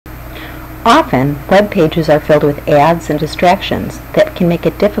Often, web pages are filled with ads and distractions that can make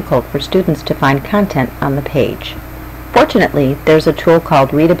it difficult for students to find content on the page. Fortunately, there's a tool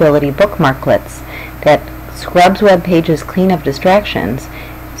called Readability Bookmarklets that scrubs web pages clean of distractions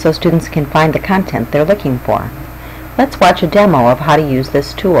so students can find the content they're looking for. Let's watch a demo of how to use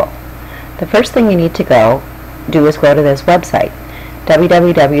this tool. The first thing you need to do is go to this website,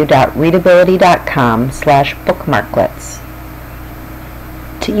 www.readability.com/bookmarklets.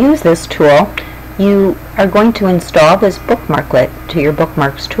 To use this tool, you are going to install this bookmarklet to your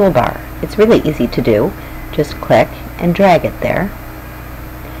bookmarks toolbar. It's really easy to do. Just click and drag it there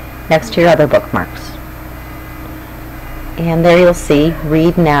next to your other bookmarks. And there you'll see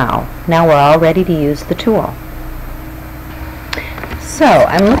Read Now. Now we're all ready to use the tool. So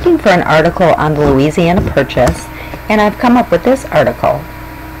I'm looking for an article on the Louisiana Purchase, and I've come up with this article.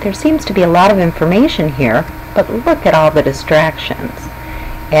 There seems to be a lot of information here, but look at all the distractions.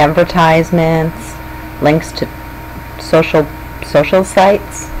 Advertisements, links to social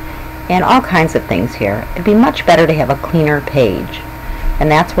sites, and all kinds of things here. It'd be much better to have a cleaner page,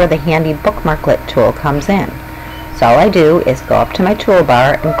 and that's where the handy bookmarklet tool comes in. So all I do is go up to my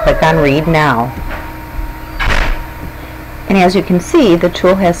toolbar and click on Read Now. And as you can see, the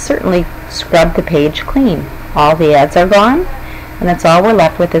tool has certainly scrubbed the page clean. All the ads are gone, and that's all we're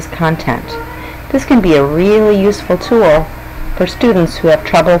left with is content. This can be a really useful tool for students who have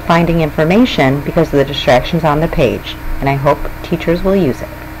trouble finding information because of the distractions on the page, and I hope teachers will use it.